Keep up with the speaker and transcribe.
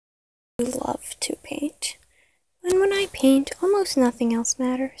love to paint. And when I paint, almost nothing else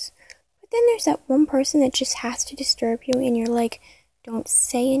matters. But then there's that one person that just has to disturb you, and you're like, don't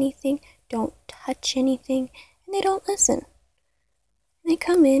say anything, don't touch anything, and they don't listen. And they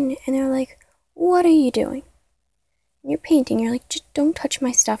come in and they're like, what are you doing? And you're painting, you're like, just don't touch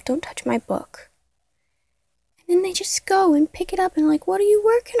my stuff, don't touch my book. And then they just go and pick it up and like, what are you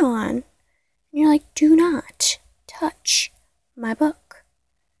working on? And you're like, do not touch my book.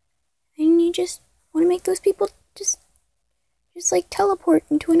 And you just want to make those people just like teleport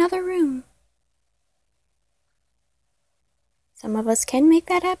into another room. Some of us can make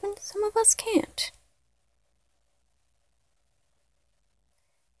that happen, some of us can't.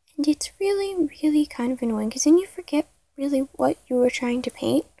 And it's really, really kind of annoying because then you forget really what you were trying to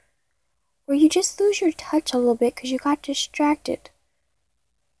paint. Or you just lose your touch a little bit because you got distracted.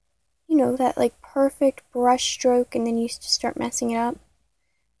 You know, that like perfect brush stroke and then you just start messing it up.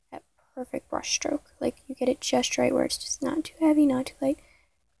 That perfect brush stroke. Like you get it just right where it's just not too heavy, not too light.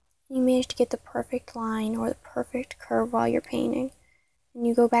 You manage to get the perfect line or the perfect curve while you're painting. And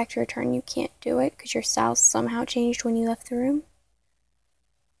you go back to return, you can't do it because your style somehow changed when you left the room.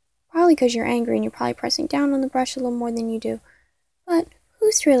 Probably because you're angry and you're probably pressing down on the brush a little more than you do. But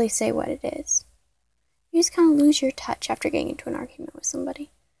who's to really say what it is? You just kind of lose your touch after getting into an argument with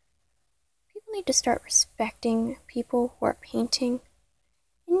somebody. People need to start respecting people who are painting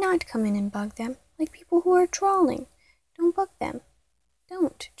and not come in and bug them. Like people who are drawing. Don't bug them.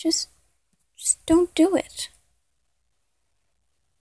 Don't. Just don't do it.